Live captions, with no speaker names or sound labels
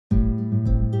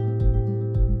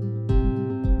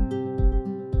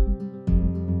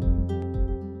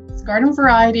Garden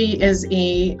Variety is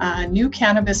a new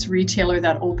cannabis retailer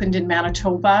that opened in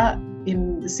Manitoba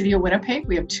in the city of Winnipeg.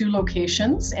 We have 2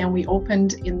 locations and we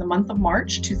opened in the month of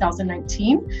March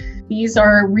 2019. These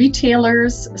are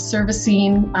retailers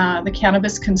servicing the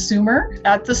cannabis consumer.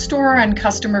 At the store and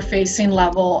customer facing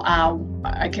level,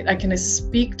 I can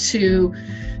speak to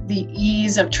the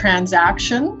ease of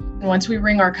transaction. Once we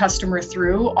bring our customer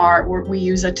through, we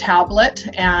use a tablet,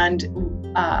 and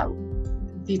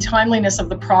the timeliness of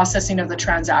the processing of the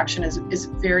transaction is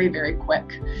very, very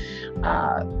quick.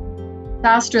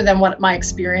 Faster than what my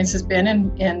experience has been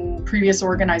in previous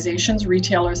organizations,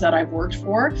 retailers that I've worked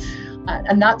for.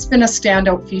 And that's been a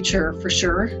standout feature for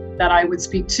sure that I would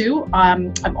speak to.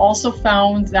 I've also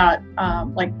found that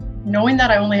knowing that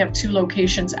I only have 2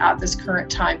 locations at this current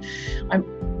time,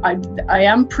 I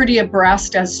am pretty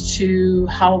abreast as to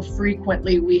how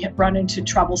frequently we run into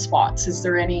trouble spots. Is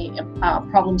there any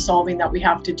problem solving that we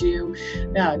have to do?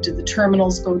 Do the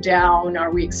terminals go down?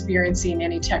 Are we experiencing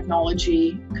any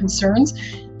technology concerns?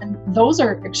 And those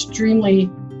are extremely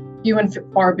few and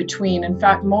far between. In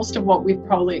fact, most of what we've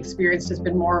probably experienced has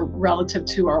been more relative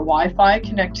to our Wi-Fi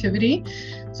connectivity.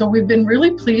 So we've been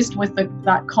really pleased with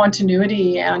that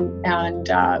continuity and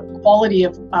quality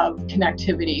of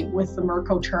connectivity with the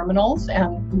Merrco Terminals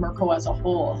and Merrco as a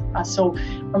whole. So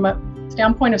from a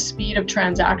standpoint of speed of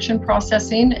transaction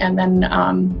processing, and then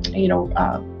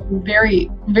very,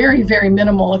 very, very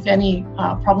minimal, if any,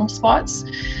 problem spots.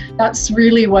 That's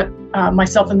really what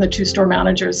myself and the 2 store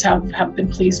managers have been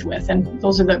pleased with, and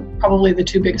those are probably the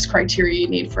 2 biggest criteria you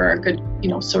need for a good,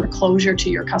 sort of closure to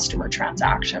your customer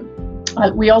transaction.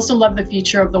 We also love the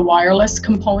feature of the wireless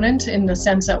component, in the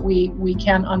sense that we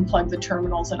can unplug the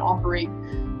terminals and operate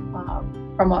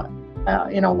from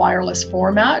in a wireless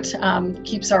format.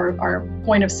 Keeps our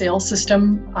point of sale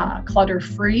system clutter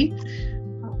free.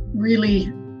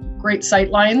 Really great sight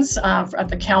lines at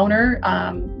the counter,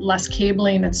 less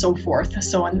cabling and so forth.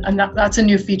 So, and that's a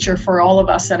new feature for all of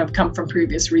us that have come from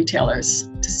previous retailers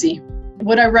to see.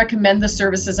 Would I recommend the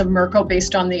services of Merrco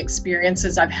based on the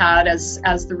experiences I've had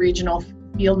as the regional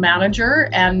field manager?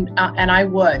 And I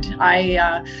would.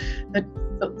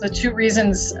 The 2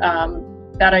 reasons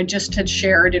that I just had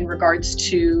shared in regards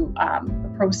to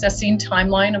the processing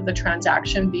timeline of the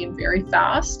transaction being very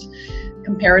fast,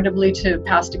 comparatively to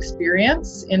past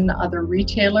experience in other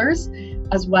retailers,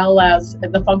 as well as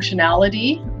the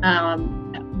functionality,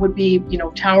 would be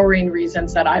towering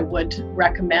reasons that I would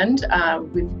recommend.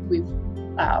 We've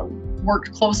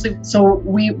worked closely, so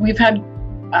we've had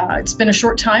it's been a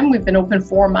short time. We've been open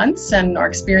 4 months and our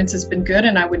experience has been good,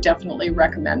 and I would definitely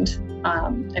recommend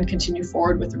and continue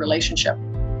forward with the relationship.